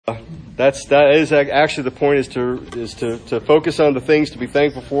That is actually the point, is to focus on the things to be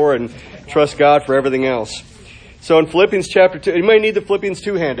thankful for and trust God for everything else. So in Philippians chapter 2, you might need the Philippians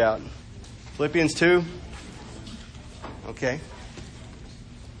 2 handout. Philippians 2. Okay.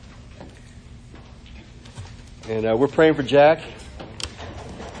 And we're praying for Jack.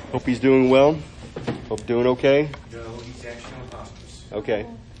 Hope he's doing well. Hope doing okay. No, he's actually on hospice. Okay.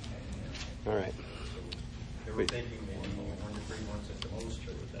 All right. They were thinking maybe 1 to 3 months at the most,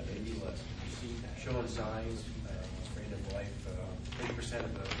 or that maybe less. Showing signs, afraid of life, 30%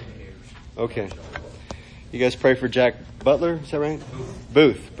 of the indicators. Okay. You guys pray for Jack Butler, is that right?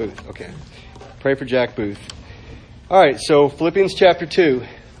 Booth. Okay. Pray for Jack Booth. All right, so Philippians chapter 2.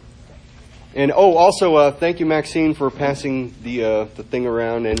 And also thank you, Maxine, for passing the thing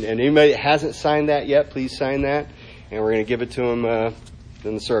around. And anybody that hasn't signed that yet, please sign that. And we're going to give it to him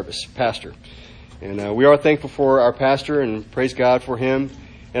in the service, Pastor. And we are thankful for our pastor and praise God for him.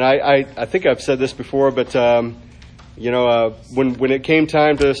 And I think I've said this before, but when it came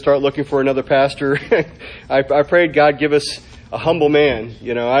time to start looking for another pastor, I prayed God give us a humble man.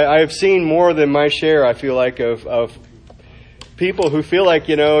 I have seen more than my share, I feel like, of people who feel like,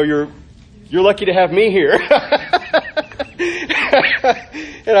 you're lucky to have me here.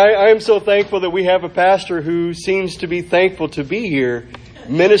 And I am so thankful that we have a pastor who seems to be thankful to be here,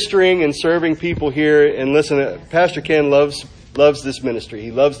 ministering and serving people here. And listen, Pastor Ken loves this ministry.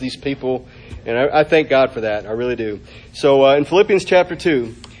 He loves these people. And I thank God for that. I really do. So in Philippians chapter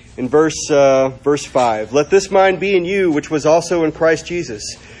 2, in verse 5, let this mind be in you, which was also in Christ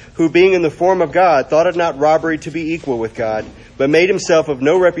Jesus, who being in the form of God, thought it not robbery to be equal with God, but made himself of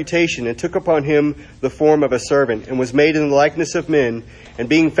no reputation, and took upon him the form of a servant, and was made in the likeness of men. And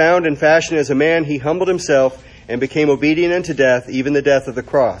being found in fashion as a man, he humbled himself, and became obedient unto death, even the death of the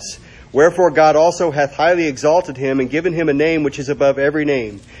cross. Wherefore God also hath highly exalted him, and given him a name which is above every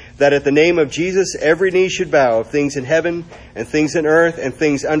name, that at the name of Jesus every knee should bow, of things in heaven, and things in earth, and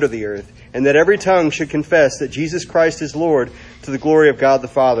things under the earth, and that every tongue should confess that Jesus Christ is Lord, to the glory of God the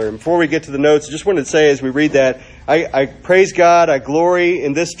Father. And before we get to the notes, I just wanted to say as we read that, I praise God, I glory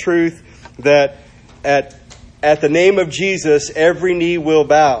in this truth that at the name of Jesus every knee will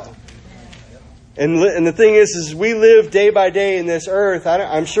bow. And the thing is we live day by day in this earth.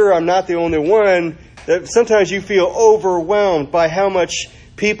 I'm sure I'm not the only one, that sometimes you feel overwhelmed by how much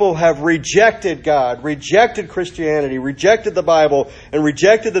people have rejected God, rejected Christianity, rejected the Bible, and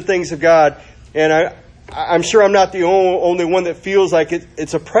rejected the things of God. And I'm sure I'm not the only one that feels like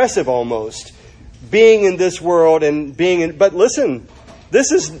it's oppressive almost, being in this world and being in. But listen,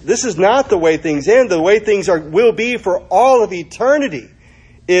 this is not the way things end. The way things will be for all of eternity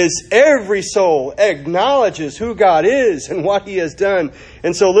is every soul acknowledges who God is and what He has done.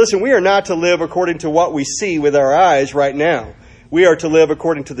 And so listen, we are not to live according to what we see with our eyes right now. We are to live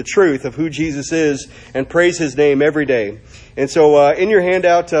according to the truth of who Jesus is and praise His name every day. And so in your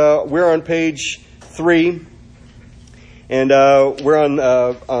handout, we're on page 3. And we're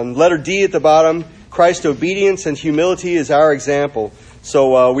on letter D at the bottom. Christ's obedience and humility is our example.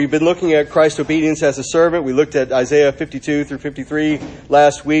 So we've been looking at Christ's obedience as a servant. We looked at Isaiah 52 through 53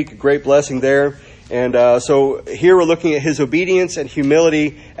 last week. Great blessing there. And so here we're looking at His obedience and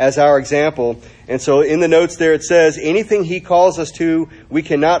humility as our example. And so in the notes there it says, anything He calls us to, we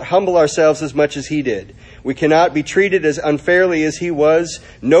cannot humble ourselves as much as He did. We cannot be treated as unfairly as He was.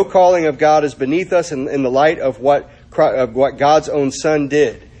 No calling of God is beneath us in the light of what God's own Son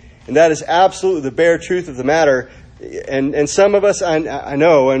did. And that is absolutely the bare truth of the matter. And some of us, I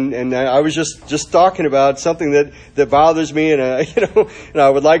know, and I was just talking about something that bothers me, and and I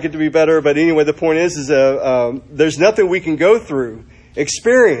would like it to be better. But anyway, the point is there's nothing we can go through,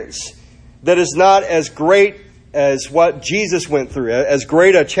 experience, that is not as great as what Jesus went through, as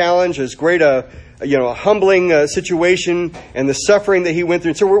great a challenge, as great a humbling situation, and the suffering that He went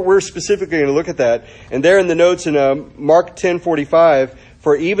through. And so we're specifically going to look at that. And there in the notes in Mark 10:45.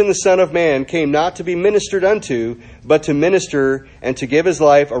 For even the Son of Man came not to be ministered unto, but to minister and to give His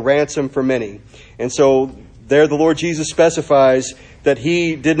life a ransom for many. And so there the Lord Jesus specifies that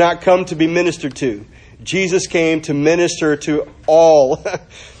He did not come to be ministered to. Jesus came to minister to all.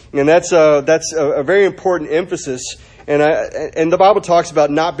 And that's a very important emphasis. And the Bible talks about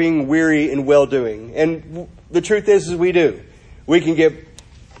not being weary in well-doing. And the truth is we do. We can get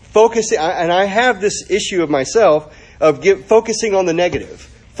focused. And I have this issue of myself of focusing on the negative,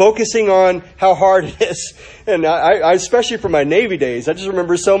 focusing on how hard it is. And I especially from my Navy days, I just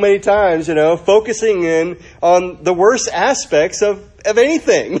remember so many times, focusing in on the worst aspects of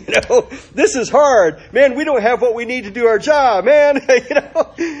anything. This is hard. Man, we don't have what we need to do our job, man.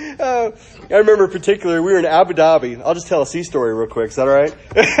 I remember particularly, we were in Abu Dhabi. I'll just tell a sea story real quick. Is that all right?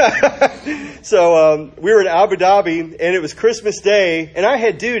 So we were in Abu Dhabi, and it was Christmas Day, and I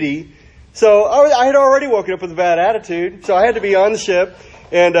had duty. So I had already woken up with a bad attitude, so I had to be on the ship.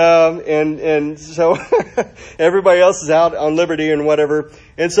 And so everybody else is out on liberty and whatever.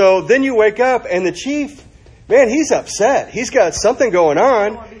 And so then you wake up, and the chief, man, he's upset. He's got something going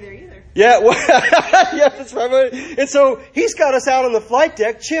on. Yeah, well, yeah, that's right. And so he's got us out on the flight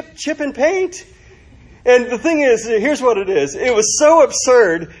deck, chipping paint. And the thing is, here's what it is. It was so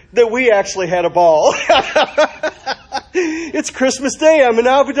absurd that we actually had a ball. It's Christmas Day. I'm in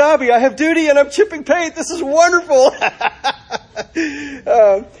Abu Dhabi. I have duty and I'm chipping paint. This is wonderful.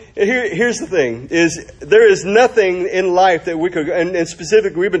 Here's the thing: is there is nothing in life that we could, and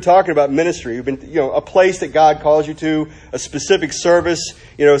specifically, we've been talking about ministry. We've been, a place that God calls you to, a specific service,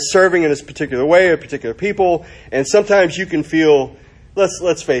 serving in a particular way, a particular people, and sometimes you can feel.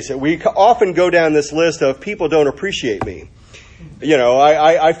 Let's face it. We often go down this list of people don't appreciate me.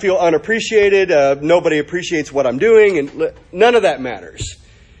 I feel unappreciated. Nobody appreciates what I'm doing, and none of that matters.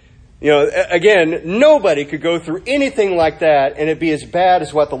 Again, nobody could go through anything like that and it be as bad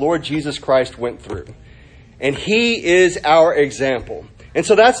as what the Lord Jesus Christ went through. And He is our example. And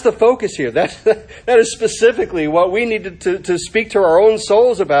so that's the focus here. That is specifically what we need to speak to our own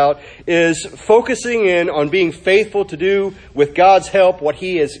souls about, is focusing in on being faithful to do, with God's help, what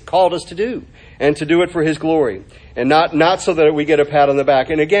He has called us to do, and to do it for His glory. And not so that we get a pat on the back.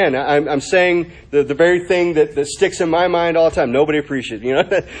 And again, I'm saying the very thing that sticks in my mind all the time. Nobody appreciates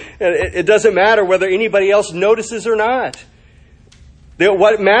it. It doesn't matter whether anybody else notices or not.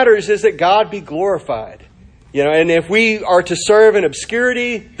 What matters is that God be glorified. And if we are to serve in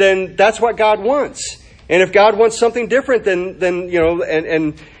obscurity, then that's what God wants. And if God wants something different, then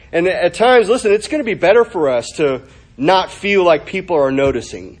and at times, listen, it's going to be better for us to not feel like people are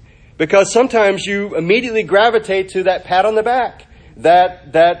noticing. Because sometimes you immediately gravitate to that pat on the back,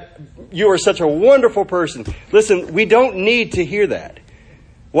 that you are such a wonderful person. Listen, we don't need to hear that.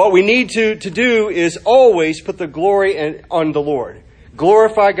 What we need to do is always put the glory on the Lord.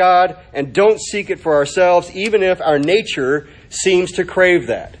 Glorify God and don't seek it for ourselves, even if our nature seems to crave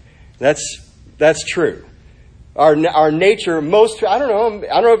that. That's true. Our nature, I don't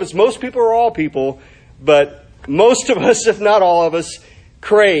know if it's most people or all people, but most of us, if not all of us,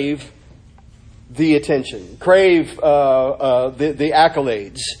 crave the attention, crave the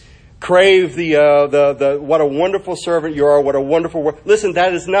accolades, crave the what a wonderful servant you are, what a wonderful work. Listen,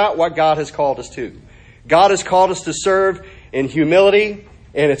 that is not what God has called us to. God has called us to serve in humility,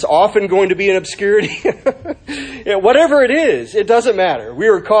 and it's often going to be in obscurity. Whatever it is, it doesn't matter. We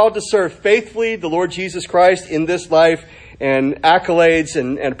are called to serve faithfully the Lord Jesus Christ in this life, and accolades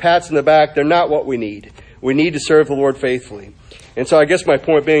and pats in the back, they're not what we need. We need to serve the Lord faithfully. And so I guess my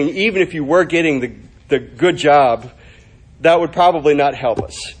point being, even if you were getting the good job, that would probably not help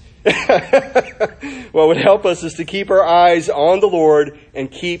us. What would help us is to keep our eyes on the Lord and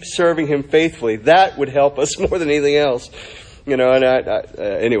keep serving Him faithfully. That would help us more than anything else.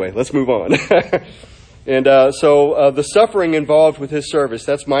 Anyway, let's move on. And so the suffering involved with His service,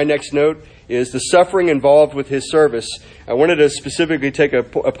 that's my next note, is the suffering involved with His service. I wanted to specifically take a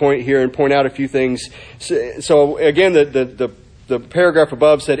point here and point out a few things. So again, the paragraph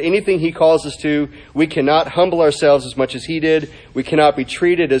above said, anything He calls us to, we cannot humble ourselves as much as He did. We cannot be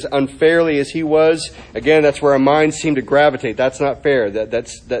treated as unfairly as He was. Again, that's where our minds seem to gravitate. That's not fair.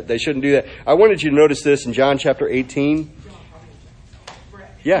 That they shouldn't do that. I wanted you to notice this in John chapter 18.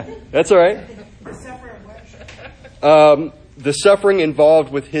 Yeah, that's all right. The suffering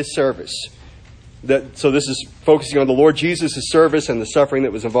involved with His service. So this is focusing on the Lord Jesus' service and the suffering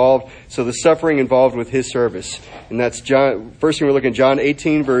that was involved. So the suffering involved with His service. And that's John. First thing we're looking at, John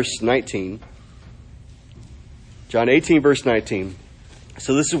 18, verse 19. John 18, verse 19.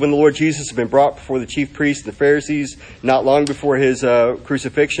 So this is when the Lord Jesus had been brought before the chief priests and the Pharisees, not long before His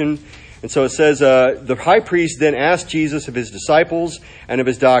crucifixion. And so it says, the high priest then asked Jesus of His disciples and of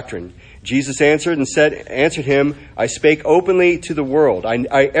His doctrine. Jesus answered him, I spake openly to the world.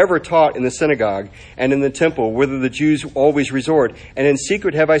 I ever taught in the synagogue and in the temple, whither the Jews always resort, and in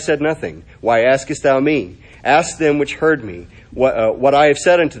secret have I said nothing. Why askest thou me? Ask them which heard me. What I have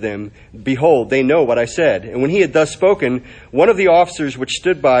said unto them, behold, they know what I said. And when He had thus spoken, one of the officers which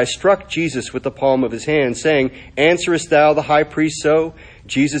stood by struck Jesus with the palm of his hand, saying, Answerest thou the high priest so?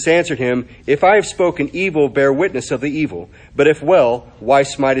 Jesus answered him, If I have spoken evil, bear witness of the evil. But if well, why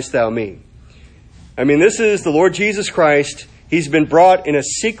smitest thou me? I mean, this is the Lord Jesus Christ. He's been brought in a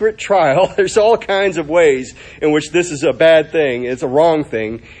secret trial. There's all kinds of ways in which this is a bad thing. It's a wrong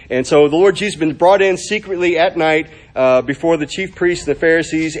thing. And so the Lord Jesus has been brought in secretly at night before the chief priests and the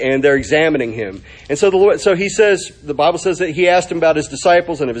Pharisees, and they're examining him. And so he says, the Bible says that he asked him about his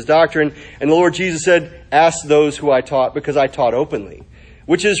disciples and of his doctrine. And the Lord Jesus said, ask those who I taught, because I taught openly.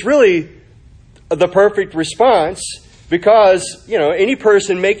 Which is really the perfect response, because, any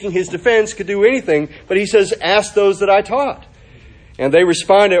person making his defense could do anything. But he says, ask those that I taught. And they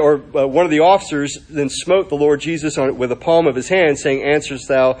responded, or one of the officers then smote the Lord Jesus on it with the palm of his hand, saying, answerest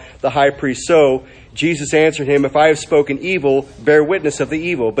thou the high priest so? Jesus answered him, if I have spoken evil, bear witness of the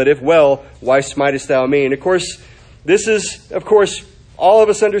evil. But if well, why smitest thou me? And of course, all of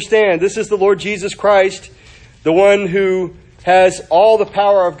us understand, this is the Lord Jesus Christ, the one who has all the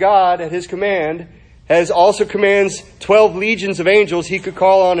power of God at his command, also commands 12 legions of angels he could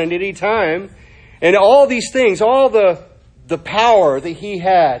call on at any time. And all these things, all the power that he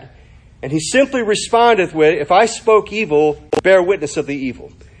had. And he simply responded with, if I spoke evil, bear witness of the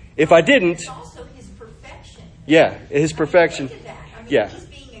evil. If I didn't... It's also his perfection. Yeah, his perfection. Look at that. Yeah. He's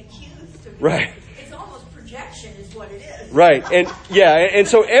being accused of... Right. It's almost projection is what it is. Right. And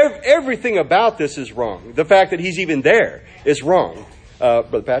so everything about this is wrong. The fact that he's even there is wrong.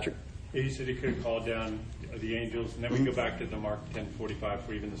 Brother Patrick? He said he could have called down the angels, and then we go back to the Mark 10:45,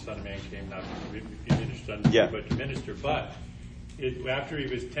 for even the Son of Man came not to be ministered unto, but to minister. But after he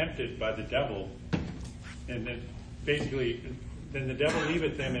was tempted by the devil, and then basically, then the devil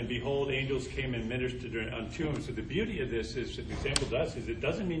leaveth them, and behold, angels came and ministered unto him. So the beauty of this is, an example to us, is it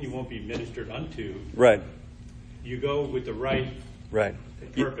doesn't mean you won't be ministered unto. Right. You go with the right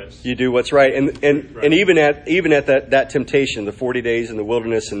purpose. You do what's right. And even at that temptation, the 40 days in the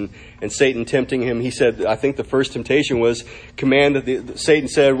wilderness and Satan tempting him, he said, I think the first temptation was command that Satan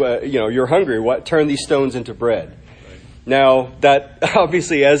said, you're hungry, turn these stones into bread. Right. Now, that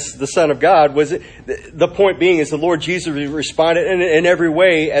obviously as the Son of God, the point being is the Lord Jesus responded in every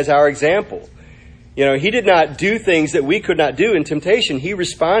way as our example. He did not do things that we could not do in temptation. He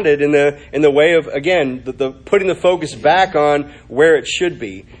responded in the way of, again, the putting the focus back on where it should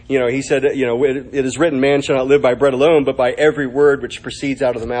be. He said, it is written, man shall not live by bread alone, but by every word which proceeds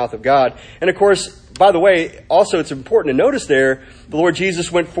out of the mouth of God. And of course, by the way, also it's important to notice there, the Lord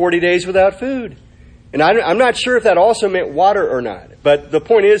Jesus went 40 days without food. And I'm not sure if that also meant water or not. But the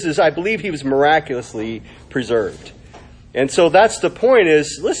point is I believe he was miraculously preserved. And so that's the point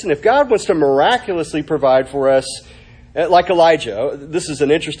is, listen, if God wants to miraculously provide for us, like Elijah, this is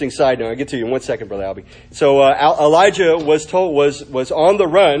an interesting side note. I'll get to you in 1 second, Brother Albie. So Elijah was on the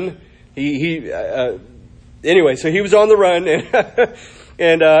run. Anyway, so he was on the run,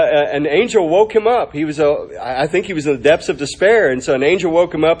 and an angel woke him up. I think he was in the depths of despair, and so an angel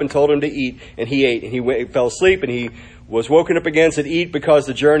woke him up and told him to eat, and he ate, and he fell asleep, and he was woken up again, said, eat because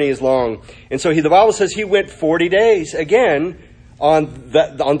the journey is long. And so the Bible says he went 40 days again on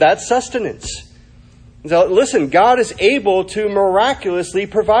that sustenance. So listen, God is able to miraculously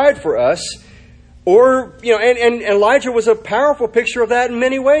provide for us. And Elijah was a powerful picture of that in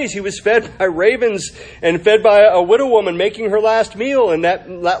many ways. He was fed by ravens and fed by a widow woman making her last meal. And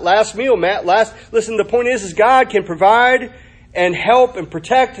that last meal, listen, the point is God can provide and help and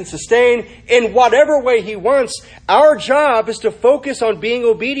protect and sustain in whatever way he wants. Our job is to focus on being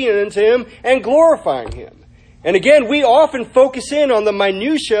obedient unto him and glorifying him. And again, we often focus in on the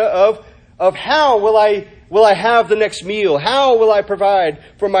minutia of how will I have the next meal? How will I provide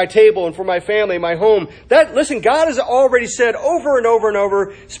for my table and for my family, my home? Listen, God has already said over and over and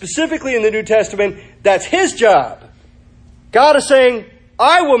over, specifically in the New Testament, that's his job. God is saying,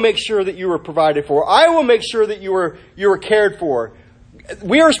 I will make sure that you are provided for. I will make sure that you are cared for.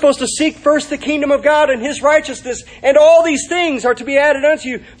 We are supposed to seek first the kingdom of God and his righteousness, and all these things are to be added unto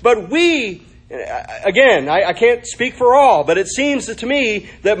you. But we, again, I can't speak for all, but it seems to me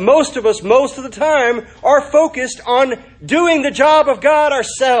that most of us, most of the time, are focused on doing the job of God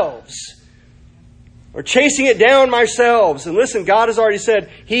ourselves, or chasing it down ourselves. And listen, God has already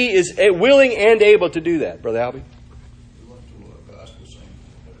said he is willing and able to do that. Brother Albie?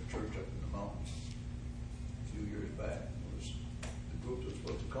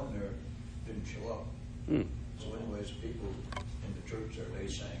 So anyways, people in the church there, they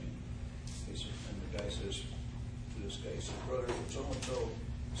sang, and the guy says to this guy, he said, brother, so-and-so,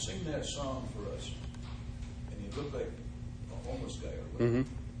 sing that song for us. And he looked like a homeless guy or whatever.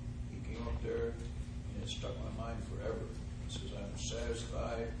 He came up there, and it stuck in my mind forever. He says, I'm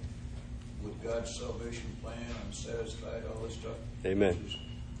satisfied with God's salvation plan. I'm satisfied, all this stuff. Amen.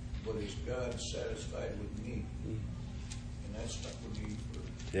 But is God satisfied with me? And that stuck with me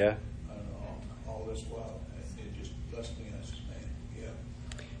for... Yeah. all this while. It just blessed me. And I said,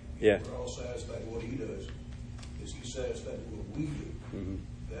 Yeah. We're all satisfied with what he does. Is he satisfied with what we do? Mm-hmm.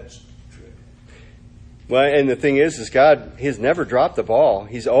 That's the trick. Well, and the thing is God has never dropped the ball.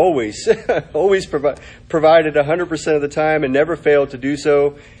 He's always provided 100% of the time and never failed to do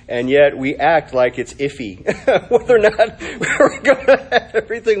so. And yet we act like it's iffy, whether or not we're going to have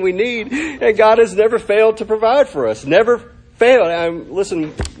everything we need. And God has never failed to provide for us. Never failed.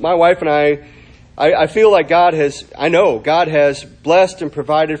 Listen, my wife and I feel like God has blessed and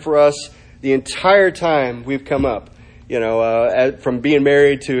provided for us the entire time we've come up. From being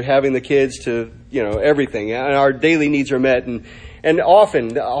married to having the kids to, everything. And our daily needs are met. And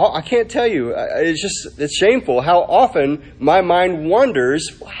often, I can't tell you, it's shameful how often my mind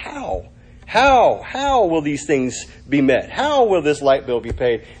wonders, how will these things be met? How will this light bill be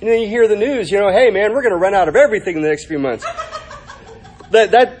paid? And then you hear the news, hey man, we're going to run out of everything in the next few months.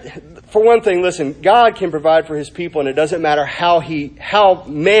 That for one thing, listen, God can provide for his people, and it doesn't matter how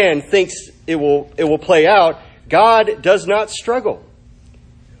man thinks it will play out. God does not struggle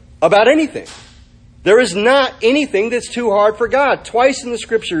about anything. There is not anything that's too hard for God. Twice in the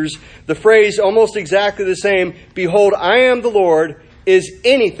scriptures, the phrase almost exactly the same, behold, I am the Lord, is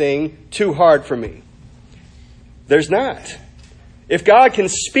anything too hard for me? There's not. If God can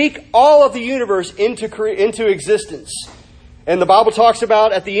speak all of the universe into existence, and the Bible talks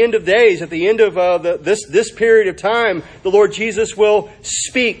about at the end of days, at the end of this period of time, the Lord Jesus will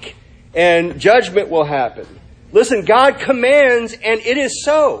speak and judgment will happen. Listen, God commands and it is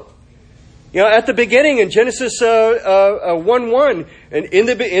so. At the beginning in Genesis 1:1, and in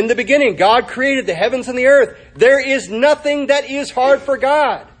the beginning, God created the heavens and the earth. There is nothing that is hard for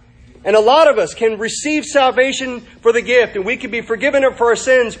God. And a lot of us can receive salvation for the gift, and we can be forgiven for our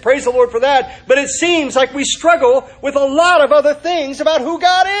sins. Praise the Lord for that. But it seems like we struggle with a lot of other things about who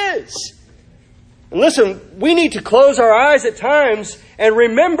God is. And listen, we need to close our eyes at times and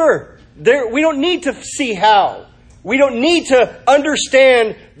remember, we don't need to see how. We don't need to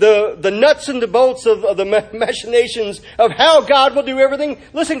understand the nuts and the bolts of the machinations of how God will do everything.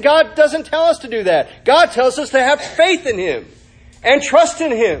 Listen, God doesn't tell us to do that. God tells us to have faith in him and trust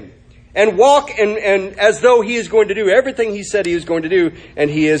in him and walk and as though he is going to do everything he said he is going to do, and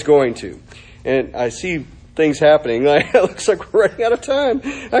he is going to. And I see things happening. It looks like we're running out of time.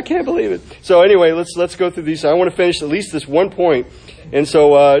 I can't believe it. So anyway, let's go through these. I want to finish at least this one point. And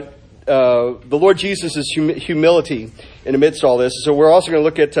so the Lord Jesus' humility in amidst all this. So we're also going to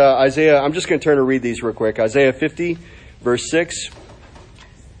look at Isaiah. I'm just going to turn and read these real quick. Isaiah 50, verse 6.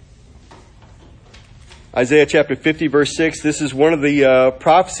 Isaiah chapter 50, verse 6. This is one of the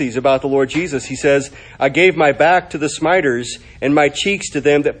prophecies about the Lord Jesus. He says, I gave my back to the smiters and my cheeks to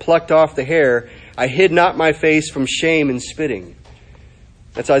them that plucked off the hair. I hid not my face from shame and spitting.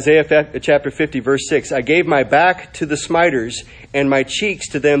 That's Isaiah chapter 50, verse 6. I gave my back to the smiters and my cheeks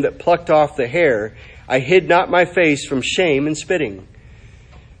to them that plucked off the hair. I hid not my face from shame and spitting.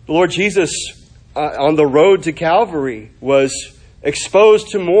 The Lord Jesus on the road to Calvary was exposed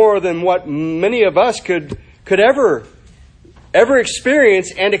to more than what many of us could ever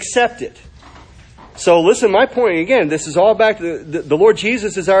experience and accept it. So listen, my point again, this is all back to the Lord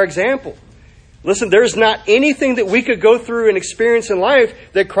Jesus is our example. Listen, there's not anything that we could go through and experience in life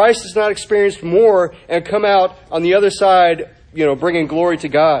that Christ has not experienced more and come out on the other side, bringing glory to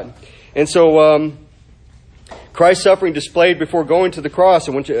God. And so Christ's suffering displayed before going to the cross.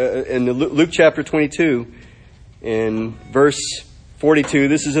 In Luke chapter 22, in verse 42,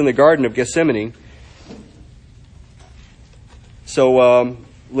 this is in the Garden of Gethsemane. So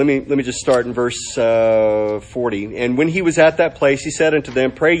let me just start in verse 40. And when he was at that place, he said unto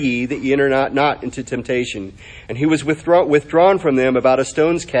them, Pray ye that ye enter not into temptation. And he was withdrawn from them about a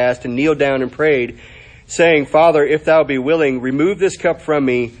stone's cast, and kneeled down and prayed, saying, Father, if thou be willing, remove this cup from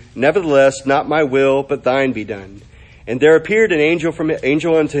me. Nevertheless, not my will, but thine be done. And there appeared an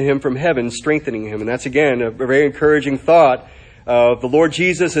angel unto him from heaven, strengthening him. And that's again a very encouraging thought of the Lord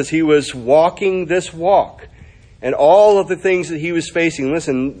Jesus as he was walking this walk. And all of the things that he was facing.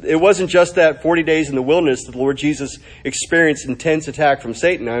 Listen, it wasn't just that 40 days in the wilderness that the Lord Jesus experienced intense attack from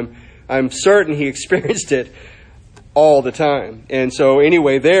Satan. I'm certain he experienced it all the time. And so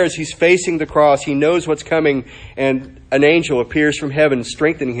anyway, there as he's facing the cross, he knows what's coming, and an angel appears from heaven,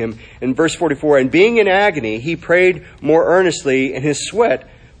 strengthening him. In verse 44, and being in agony, he prayed more earnestly, and his sweat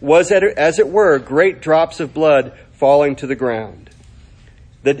was, as it were, great drops of blood falling to the ground.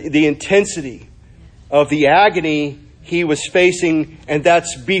 The intensity of the agony he was facing, and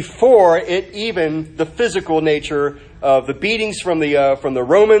that's before it even the physical nature of the beatings from the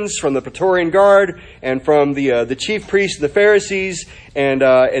Romans, from the Praetorian Guard, and from the chief priests and the Pharisees, and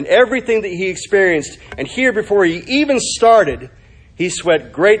everything that he experienced. And here, before he even started, He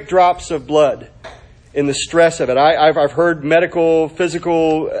sweat great drops of blood in the stress of it. I've heard medical,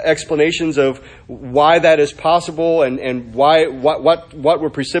 physical explanations of why that is possible and what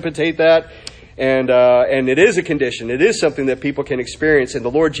would precipitate that. And it is a condition. It is something that people can experience. And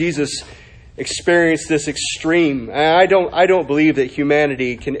the Lord Jesus experienced this extreme. I don't believe that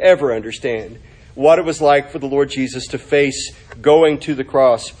humanity can ever understand what it was like for the Lord Jesus to face going to the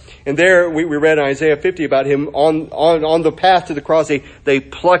cross. And there we read in Isaiah 50 about him on the path to the cross. They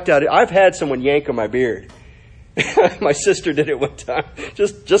plucked out. I've had someone yank on my beard. My sister did it one time,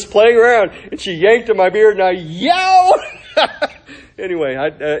 just playing around, and she yanked on my beard, and I yelled. Anyway,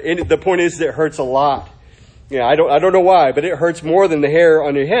 the point is that it hurts a lot. Yeah, I don't know why, but it hurts more than the hair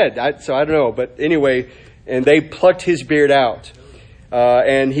on your head. So I don't know. But anyway, and they plucked his beard out.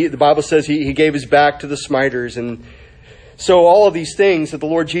 And the Bible says he gave his back to the smiters. And so all of these things that the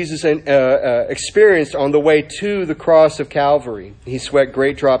Lord Jesus experienced on the way to the cross of Calvary, he sweat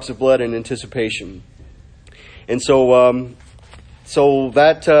great drops of blood in anticipation. And so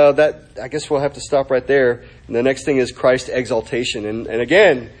that I guess we'll have to stop right there. And the next thing is Christ's exaltation. And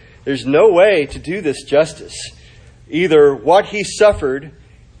again, there's no way to do this justice. Either what he suffered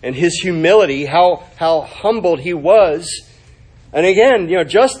and his humility, how humbled he was. And again,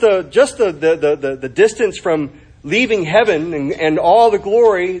 just the distance from leaving heaven and all the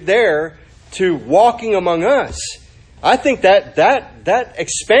glory there to walking among us. I think that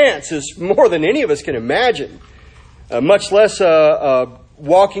expanse is more than any of us can imagine. Much less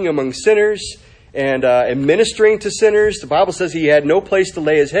walking among sinners and ministering to sinners. The Bible says he had no place to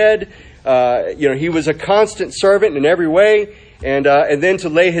lay his head. He was a constant servant in every way, and then to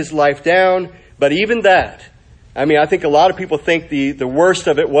lay his life down. But even that, I think a lot of people think the worst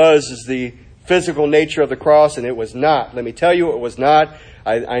of it is the physical nature of the cross, and it was not. Let me tell you, it was not.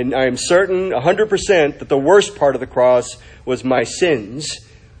 I am certain 100% that the worst part of the cross was my sins.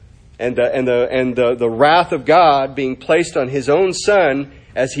 And the wrath of God being placed on his own Son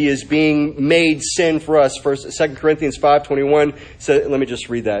as he is being made sin for us. 2 Corinthians 5:21. So let me just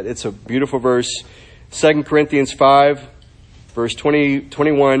read that. It's a beautiful verse. 2 Corinthians 5, verse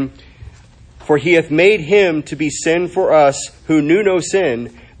 21. For he hath made him to be sin for us who knew no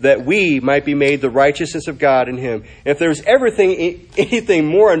sin, that we might be made the righteousness of God in him. If there's anything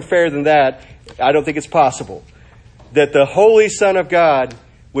more unfair than that, I don't think it's possible. That the Holy Son of God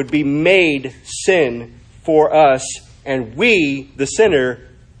would be made sin for us, and we, the sinner,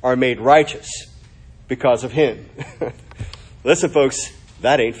 are made righteous because of him. Listen, folks,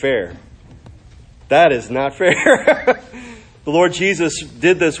 that ain't fair. That is not fair. The Lord Jesus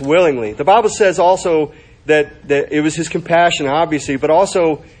did this willingly. The Bible says also that it was his compassion, obviously, but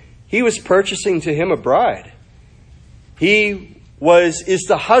also he was purchasing to him a bride. He is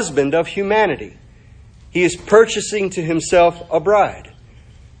the husband of humanity. He is purchasing to himself a bride.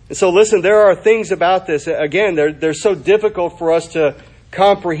 And so listen, there are things about this. Again, they're so difficult for us to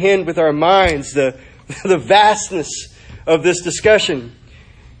comprehend with our minds, the vastness of this discussion.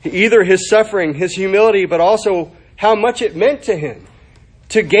 Either his suffering, his humility, but also how much it meant to him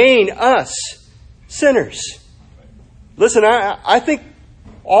to gain us, sinners. Listen, I think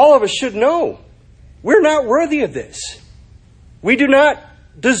all of us should know we're not worthy of this. We do not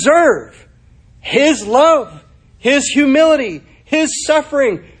deserve his love, his humility, his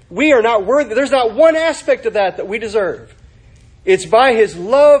suffering. We are not worthy. There's not one aspect of that we deserve. It's by his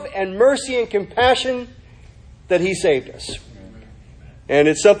love and mercy and compassion that he saved us. And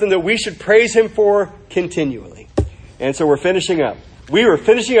it's something that we should praise him for continually. And so we're finishing up. We were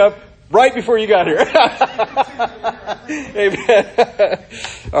finishing up right before you got here. Amen.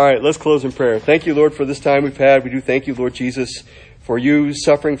 All right, let's close in prayer. Thank you, Lord, for this time we've had. We do thank you, Lord Jesus, for you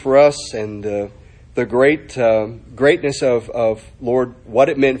suffering for us and the greatness of, Lord, what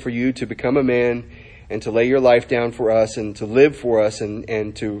it meant for you to become a man and to lay your life down for us and to live for us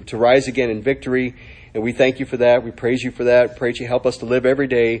and to rise again in victory. And we thank you for that. We praise you for that. Pray that you help us to live every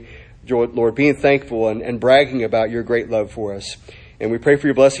day, Lord, being thankful and bragging about your great love for us. And we pray for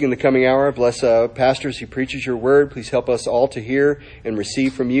your blessing in the coming hour. Bless pastors who preaches your word. Please help us all to hear and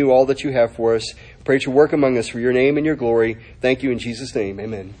receive from you all that you have for us. Pray that you work among us for your name and your glory. Thank you in Jesus' name.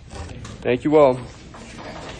 Amen. Thank you all.